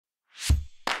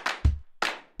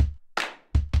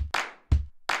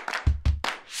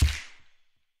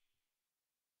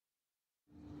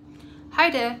Hi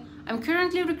there! I'm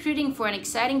currently recruiting for an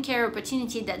exciting career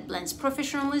opportunity that blends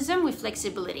professionalism with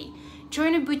flexibility.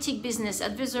 Join a boutique business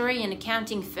advisory and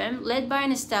accounting firm led by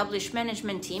an established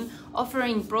management team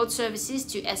offering broad services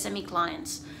to SME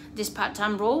clients. This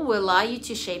part-time role will allow you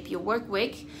to shape your work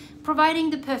week,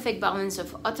 providing the perfect balance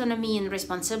of autonomy and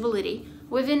responsibility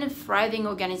within a thriving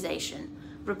organization.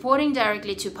 Reporting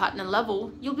directly to partner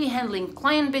level, you'll be handling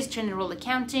client-based general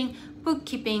accounting,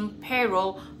 bookkeeping,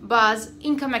 payroll, BAS,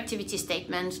 income activity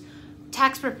statements,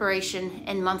 tax preparation,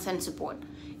 and month-end support.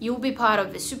 You'll be part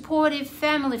of a supportive,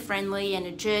 family-friendly, and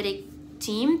energetic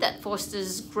team that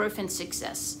fosters growth and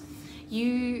success.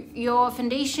 Your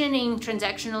foundation in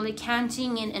transactional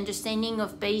accounting and understanding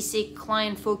of basic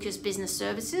client-focused business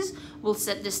services will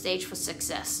set the stage for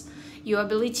success. Your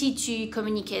ability to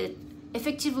communicate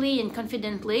effectively and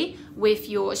confidently with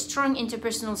your strong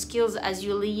interpersonal skills as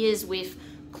you liaise with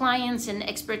clients and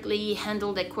expertly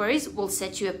handle their queries will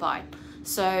set you apart.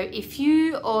 So if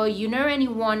you or you know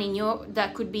anyone in your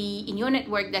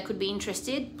network that could be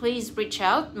interested, please reach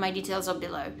out. My details are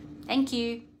below. Thank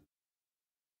you.